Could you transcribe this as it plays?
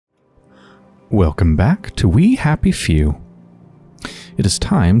Welcome back to We Happy Few. It is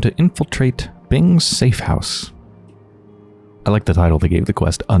time to infiltrate Bing's safe house. I like the title they gave the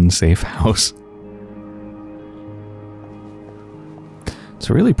quest, Unsafe House. It's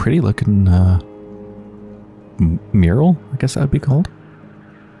a really pretty looking mural, I guess that would be called.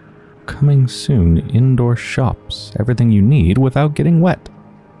 Coming soon, indoor shops. Everything you need without getting wet.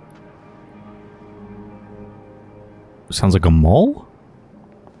 Sounds like a mall?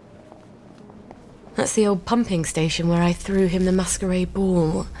 That's the old pumping station where I threw him the masquerade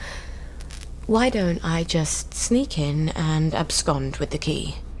ball. Why don't I just sneak in and abscond with the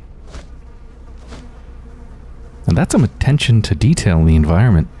key? And that's some attention to detail in the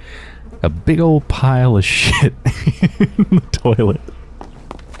environment. A big old pile of shit in the toilet.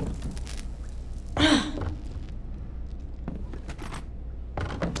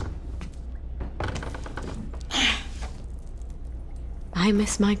 I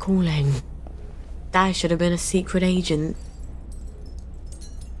miss my calling. I should have been a secret agent.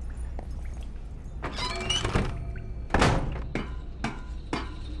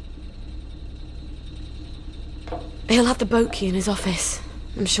 He'll have the boat key in his office.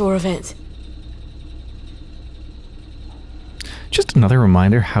 I'm sure of it. Just another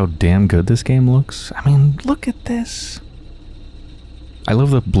reminder how damn good this game looks. I mean, look at this. I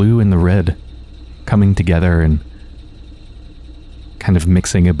love the blue and the red coming together and kind of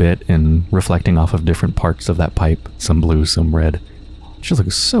mixing a bit and reflecting off of different parts of that pipe. Some blue, some red. It just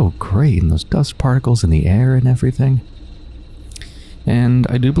looks so great, and those dust particles in the air and everything. And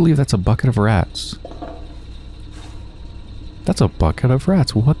I do believe that's a bucket of rats. That's a bucket of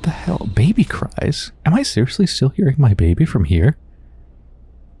rats. What the hell? Baby cries? Am I seriously still hearing my baby from here?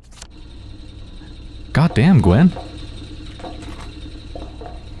 Goddamn, Gwen.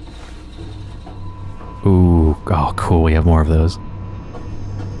 Ooh, oh cool, we have more of those.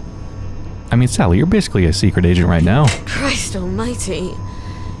 I mean, Sally, you're basically a secret agent right now. Christ almighty.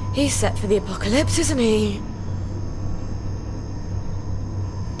 He's set for the apocalypse, isn't he?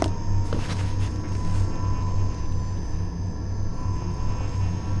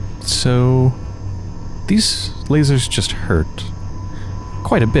 So, these lasers just hurt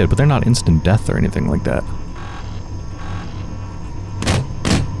quite a bit, but they're not instant death or anything like that.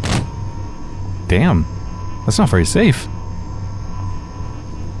 Damn, that's not very safe.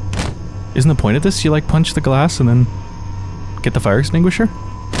 Isn't the point of this you like punch the glass and then get the fire extinguisher?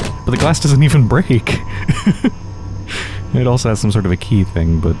 But the glass doesn't even break. It also has some sort of a key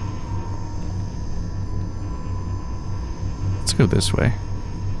thing, but let's go this way.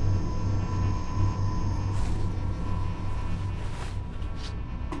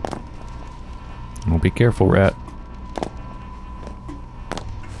 Oh, be careful, rat.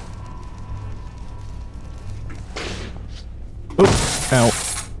 Oh, ow.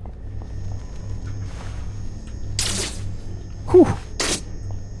 Whew.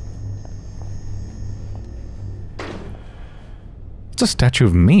 It's a statue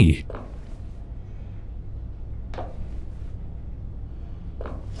of me.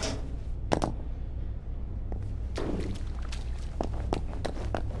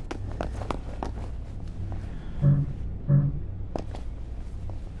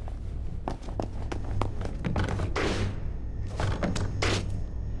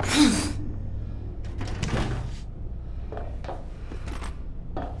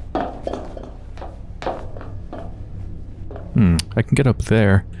 I can get up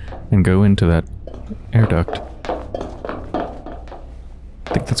there and go into that air duct.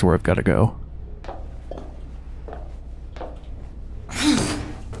 I think that's where I've got to go.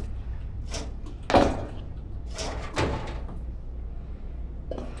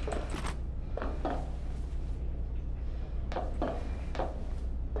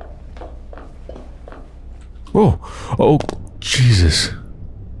 Whoa! Oh, Jesus.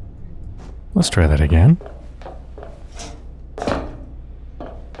 Let's try that again.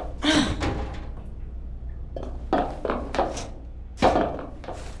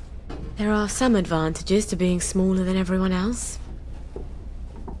 There are some advantages to being smaller than everyone else.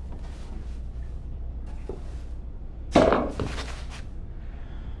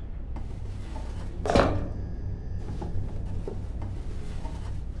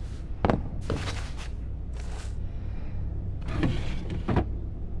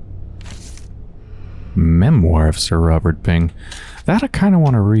 Memoir of Sir Robert Bing. That I kind of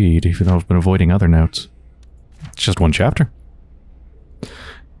want to read, even though I've been avoiding other notes. It's just one chapter.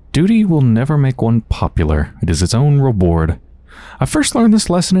 Duty will never make one popular. It is its own reward. I first learned this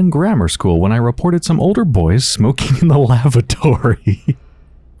lesson in grammar school when I reported some older boys smoking in the lavatory.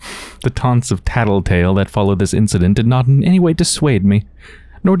 The taunts of tattletale that followed this incident did not in any way dissuade me.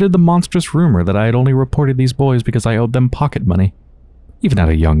 nor did the monstrous rumor that I had only reported these boys because I owed them pocket money. Even at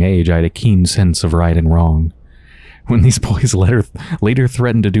a young age, I had a keen sense of right and wrong. When these boys later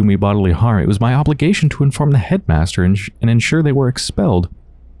threatened to do me bodily harm, it was my obligation to inform the headmaster and ensure they were expelled.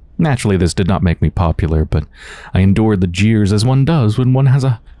 Naturally, this did not make me popular, but I endured the jeers as one does when one has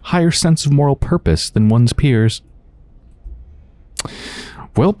a higher sense of moral purpose than one's peers.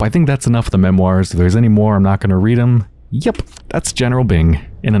 Well, I think that's enough of the memoirs. If there's any more, I'm not going to read them. Yep, that's General Bing,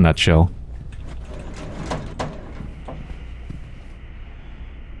 in a nutshell.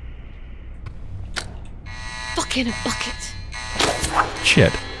 Fuck in a bucket.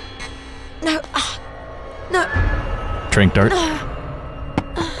 Shit. No. No. Trank dart. No.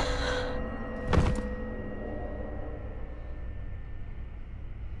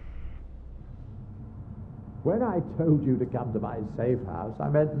 When I told you to come to my safe house, I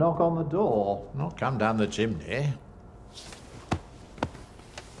meant knock on the door, not come down the chimney.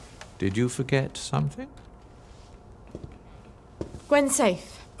 Did you forget something? Gwen's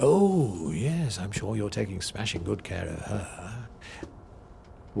safe. Oh, yes, I'm sure you're taking smashing good care of her.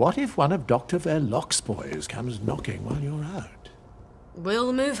 What if one of Dr. Verloc's boys comes knocking while you're out?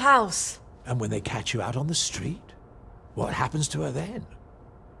 We'll move house. And when they catch you out on the street, what happens to her then?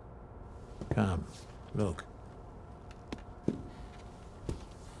 Come, look.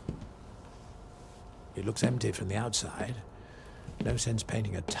 It looks empty from the outside. No sense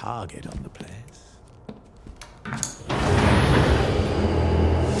painting a target on the place.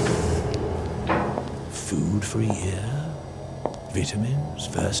 Food for a year, vitamins,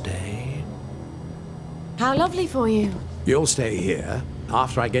 first aid. How lovely for you. You'll stay here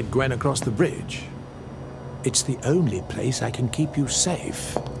after I get Gwen across the bridge. It's the only place I can keep you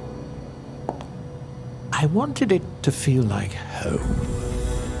safe. I wanted it to feel like home.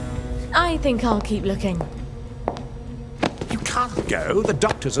 I think I'll keep looking. You can't go. The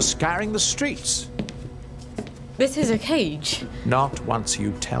doctors are scouring the streets. This is a cage. Not once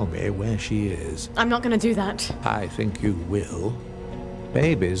you tell me where she is. I'm not going to do that. I think you will.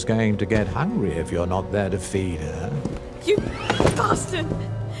 Baby's going to get hungry if you're not there to feed her. You bastard!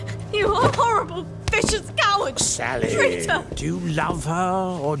 You horrible, vicious coward! Sally, Traitor! do you love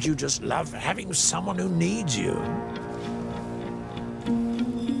her, or do you just love having someone who needs you?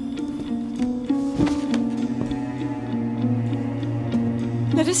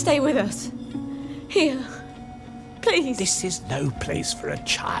 Let her stay with us. Here. Please. This is no place for a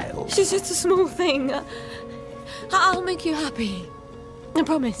child. She's just a small thing. I'll make you happy. I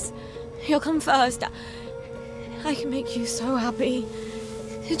promise. You'll come first. I can make you so happy.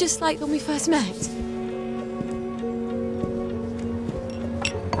 Just like when we first met.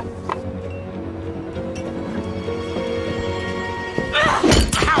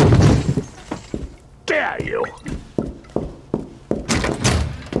 How dare you!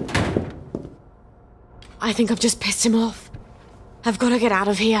 I think I've just pissed him off. I've got to get out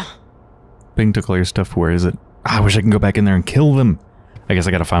of here. Bing took all your stuff. Where is it? I wish I can go back in there and kill them. I guess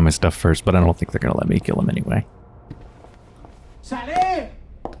I gotta find my stuff first, but I don't think they're gonna let me kill them anyway. Sally?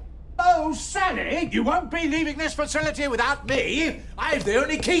 Oh, Sally! You won't be leaving this facility without me! I've the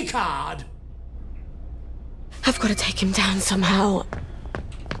only key card! I've got to take him down somehow.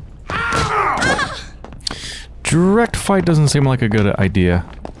 Direct fight doesn't seem like a good idea.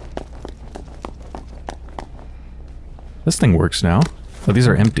 This thing works now. Oh, these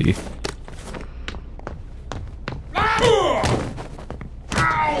are empty.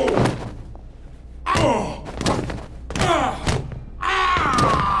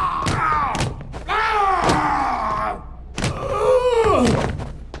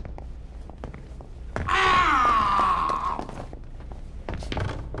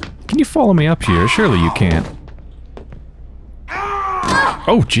 Can you follow me up here? Surely you can't.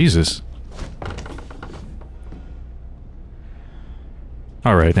 Oh, Jesus.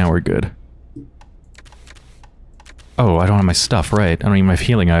 Alright, now we're good. Oh, I don't have my stuff, right. I don't even have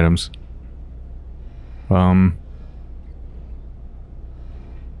healing items. I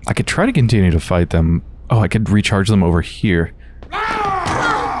could try to continue to fight them. Oh, I could recharge them over here.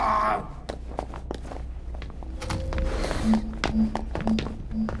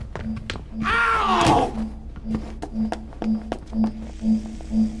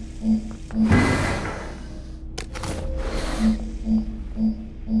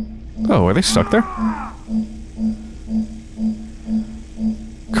 Oh, are they stuck there?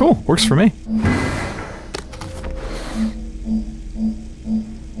 Cool, works for me.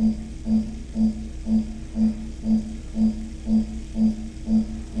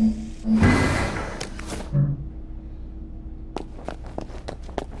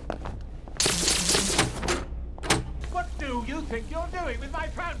 What do you think you're doing with my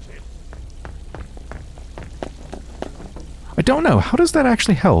I don't know. How does that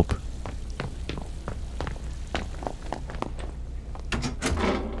actually help?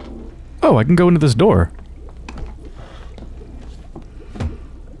 Oh, I can go into this door.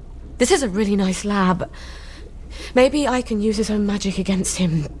 This is a really nice lab. Maybe I can use his own magic against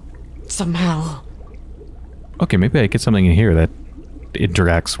him somehow. Okay, maybe I get something in here that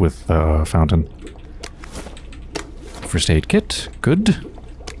interacts with the fountain. First aid kit. Good.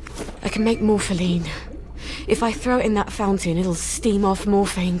 I can make morpholine. If I throw it in that fountain, it'll steam off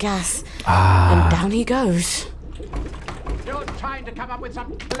morphine gas. And down he goes. You're trying to come up with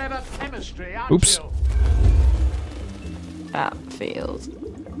some clever chemistry, aren't Oops. you? That feels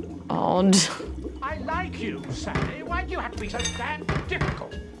odd. I like you, Sally. Why do you have to be so damn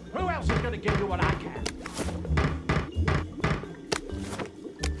difficult? Who else is going to give you what I can?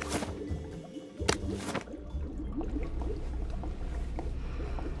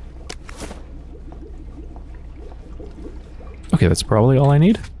 Okay, that's probably all I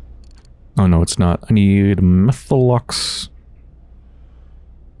need. Oh no, it's not. I need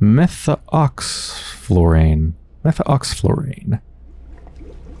methoxflurane. Methoxflurane.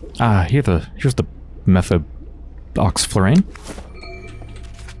 Ah, here's the methoxflurane.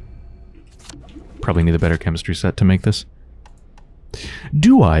 Probably need a better chemistry set to make this.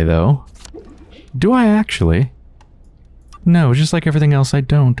 Do I, though? Do I actually? No, just like everything else, I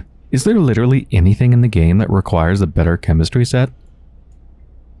don't. Is there literally anything in the game that requires a better chemistry set?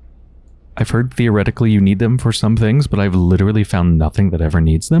 I've heard theoretically you need them for some things, but I've literally found nothing that ever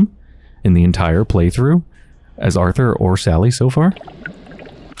needs them in the entire playthrough as Arthur or Sally so far.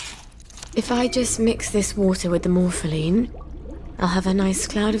 If I just mix this water with the morpholine, I'll have a nice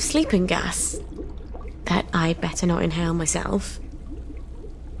cloud of sleeping gas that I better not inhale myself.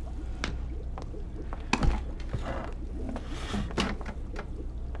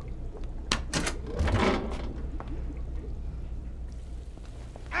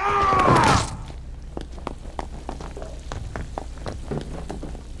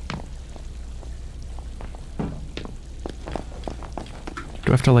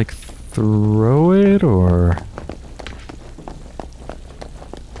 Do I have to, like, throw it, or...?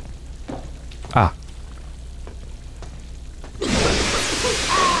 Ah.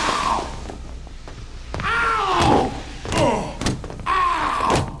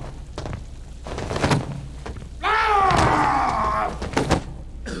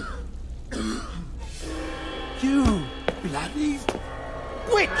 You bloody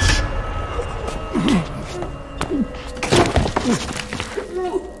witch!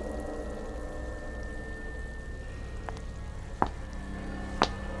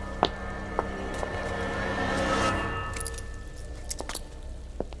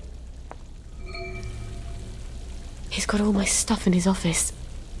 He's got all my stuff in his office.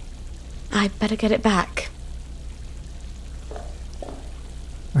 I'd better get it back.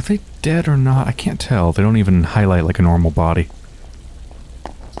 Are they dead or not? I can't tell. They don't even highlight like a normal body.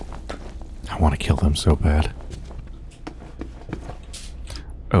 I want to kill them so bad.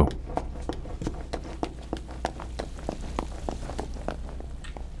 Oh.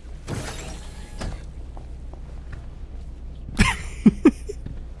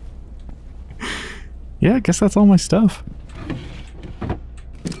 Yeah, I guess that's all my stuff.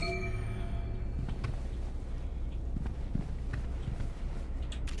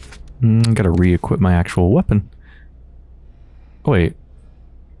 Gotta re-equip my actual weapon. Oh, wait.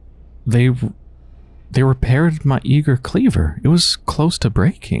 They repaired my eager cleaver. It was close to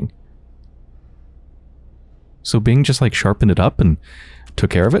breaking. So Bing just like sharpened it up and took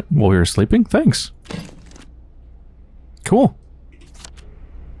care of it while we were sleeping? Thanks. Cool.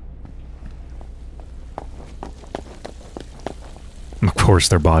 Of course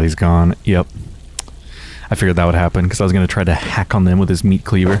their body's gone. Yep. I figured that would happen because I was going to try to hack on them with his meat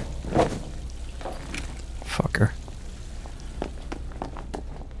cleaver. Fucker.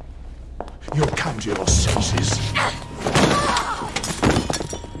 You'll come to your senses.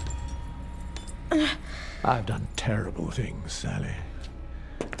 I've done terrible things, Sally.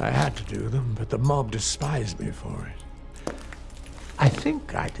 I had to do them, but the mob despised me for it. I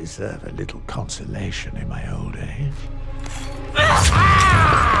think I deserve a little consolation in my old age.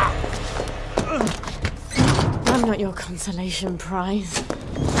 I'm not your consolation prize.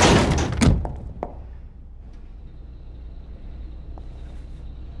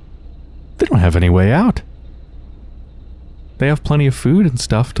 They don't have any way out. They have plenty of food and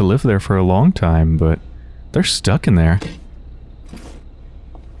stuff to live there for a long time, but they're stuck in there.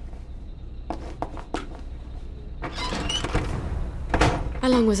 How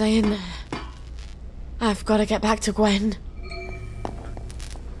long was I in there? I've got to get back to Gwen.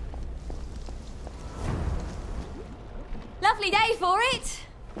 lovely day for it.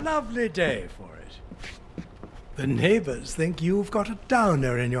 Lovely day for it. The neighbors think you've got a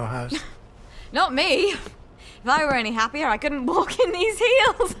downer in your house. Not me. If I were any happier, I couldn't walk in these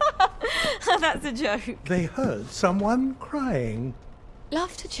heels. That's a joke. They heard someone crying.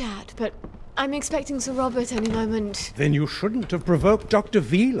 Love to chat, but I'm expecting Sir Robert any moment. Then you shouldn't have provoked Dr.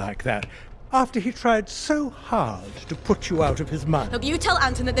 V like that, after he tried so hard to put you out of his mind. Look, you tell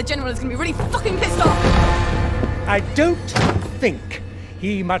Anton that the General is going to be really fucking pissed off. I don't think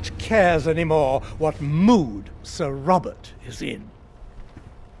he much cares anymore what mood Sir Robert is in.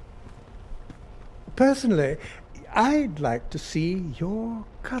 Personally, I'd like to see your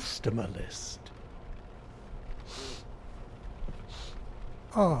customer list.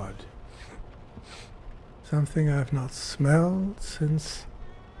 Odd. Something I've not smelled since...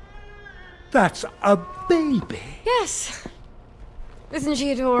 That's a baby! Yes. Isn't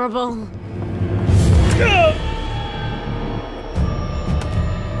she adorable?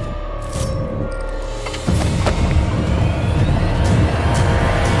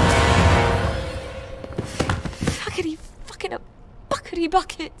 Fuckity fucking a buckety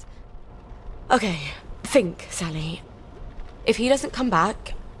bucket. Okay, think, Sally. If he doesn't come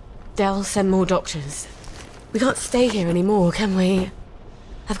back, they'll send more doctors. We can't stay here anymore, can we?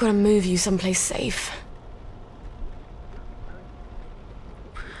 I've got to move you someplace safe.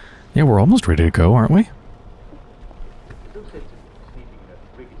 Yeah, we're almost ready to go, aren't we?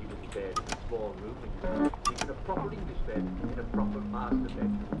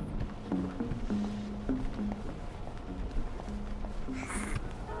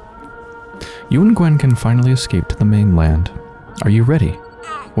 You and Gwen can finally escape to the mainland. Are you ready?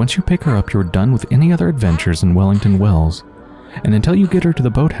 Once you pick her up, you're done with any other adventures in Wellington Wells. And until you get her to the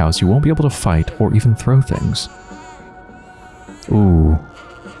boathouse, you won't be able to fight or even throw things. Ooh.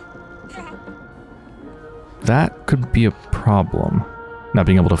 That could be a problem, not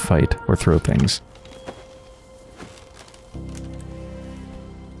being able to fight or throw things.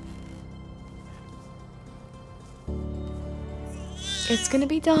 It's gonna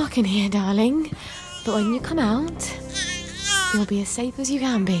be dark in here, darling. But when you come out, you'll be as safe as you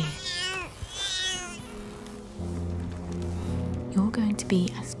can be. You're going to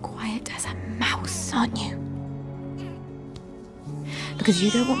be as quiet as a mouse, aren't you? Because you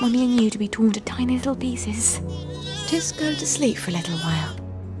don't want Mummy and you to be torn to tiny little pieces. Just go to sleep for a little while.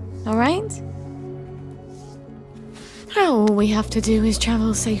 Alright? All we have to do is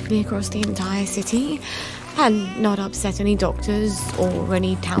travel safely across the entire city and not upset any doctors or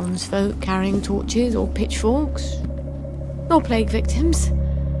any townsfolk carrying torches or pitchforks or plague victims.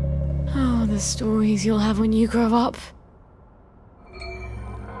 Oh, the stories you'll have when you grow up.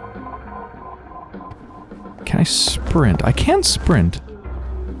 Can I sprint? I can sprint.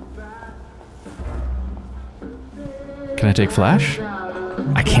 Can I take flash?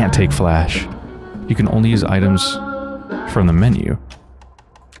 I can't take flash. You can only use items from the menu.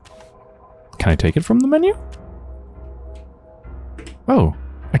 Can I take it from the menu? Oh,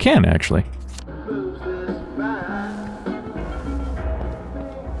 I can actually.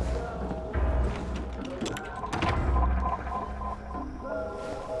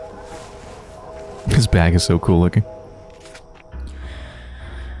 This bag is so cool looking.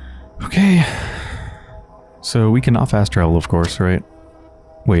 Okay. So we cannot fast travel, of course, right?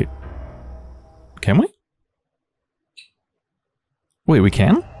 Wait. Can we? Wait, we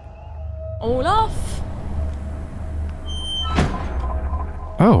can? All off.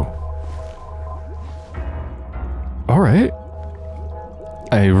 Oh. Alright.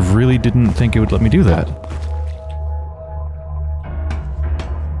 I really didn't think it would let me do that.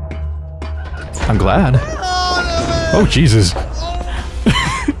 I'm glad. Oh, Jesus.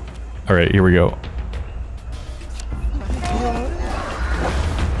 Alright, here we go.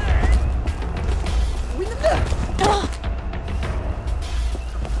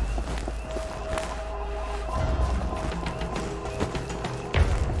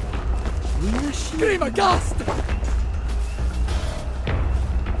 Prima gast!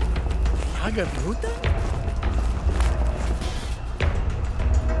 Hagaruta?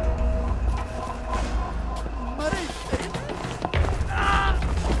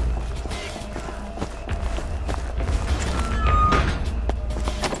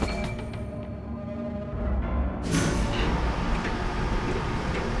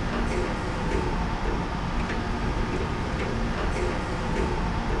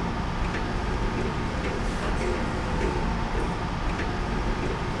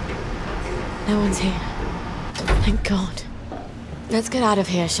 No one's here. Thank God. Let's get out of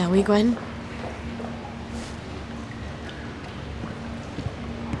here, shall we, Gwen?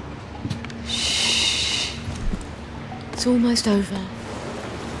 Shh. It's almost over.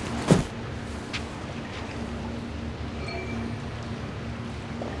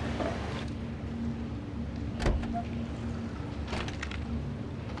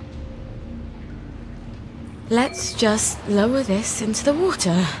 Let's just lower this into the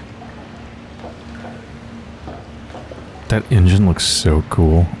water. That engine looks so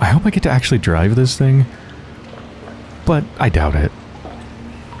cool. I hope I get to actually drive this thing, but I doubt it.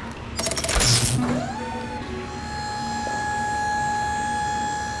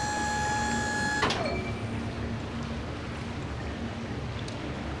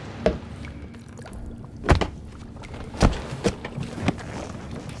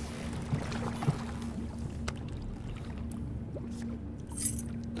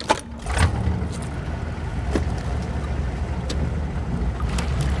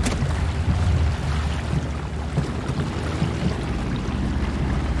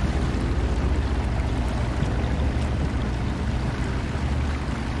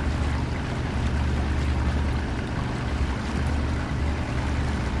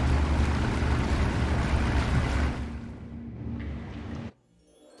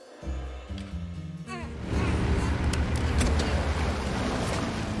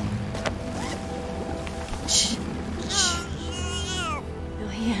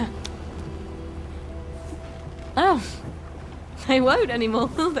 Oh, they won't anymore,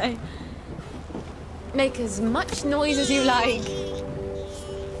 will they? Make as much noise as you like.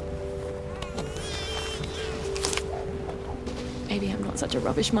 Maybe I'm not such a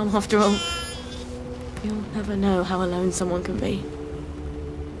rubbish mum after all. You'll never know how alone someone can be.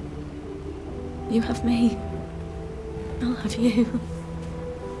 You have me. I'll have you.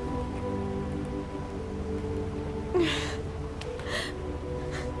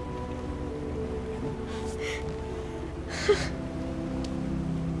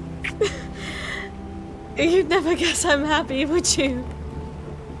 You'd never guess I'm happy, would you?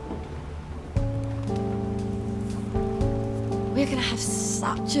 We're gonna have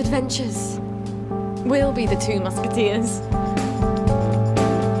such adventures. We'll be the two musketeers.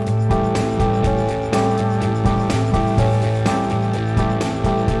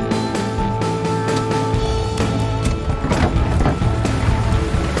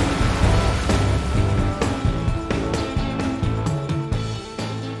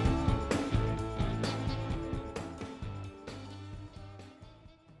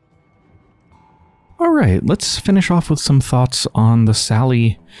 Alright, let's finish off with some thoughts on the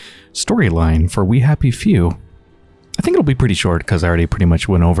Sally storyline for We Happy Few. I think it'll be pretty short because I already pretty much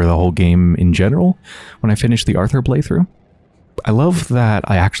went over the whole game in general when I finished the Arthur playthrough. I love that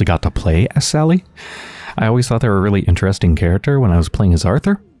I actually got to play as Sally. I always thought they were a really interesting character when I was playing as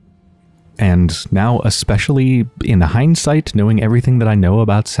Arthur. And now, especially in hindsight, knowing everything that I know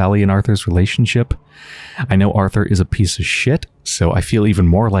about Sally and Arthur's relationship, I know Arthur is a piece of shit, so I feel even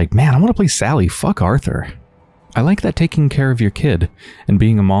more like, man, I want to play Sally, fuck Arthur. I like that taking care of your kid and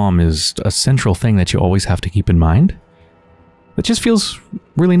being a mom is a central thing that you always have to keep in mind. It just feels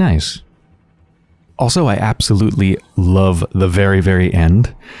really nice. Also, I absolutely love the very, very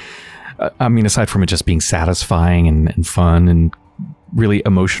end. I mean, aside from it just being satisfying and fun and really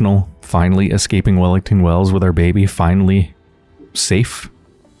emotional, finally escaping Wellington Wells with our baby, finally safe.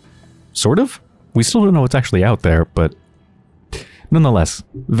 Sort of? We still don't know what's actually out there, but nonetheless,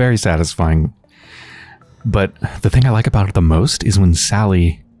 very satisfying. But the thing I like about it the most is when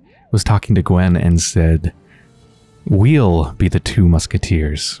Sally was talking to Gwen and said, "We'll be the two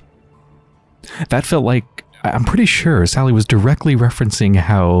musketeers." That felt like, I'm pretty sure Sally was directly referencing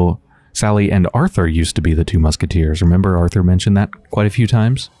how Sally and Arthur used to be the two musketeers. Remember Arthur mentioned that quite a few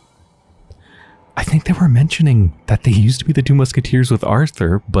times? I think they were mentioning that they used to be the two musketeers with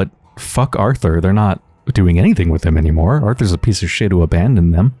Arthur, but fuck Arthur, they're not doing anything with him anymore. Arthur's a piece of shit who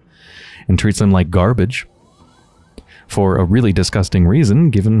abandoned them and treats them like garbage for a really disgusting reason,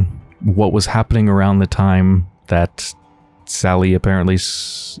 given what was happening around the time that Sally apparently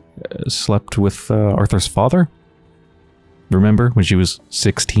slept with Arthur's father. Remember when she was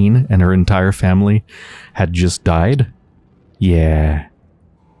 16 and her entire family had just died? Yeah.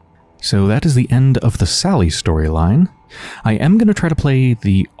 So that is the end of the Sally storyline. I am going to try to play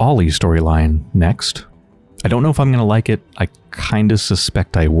the Ollie storyline next. I don't know if I'm going to like it. I kind of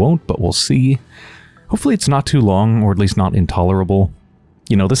suspect I won't, but we'll see. Hopefully it's not too long, or at least not intolerable.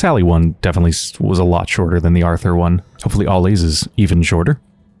 You know, the Sally one definitely was a lot shorter than the Arthur one. Hopefully Ollie's is even shorter.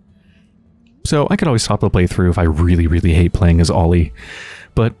 So I could always stop the playthrough if I really, really hate playing as Ollie.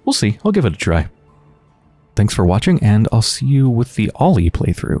 But we'll see. I'll give it a try. Thanks for watching, and I'll see you with the Ollie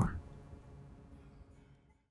playthrough.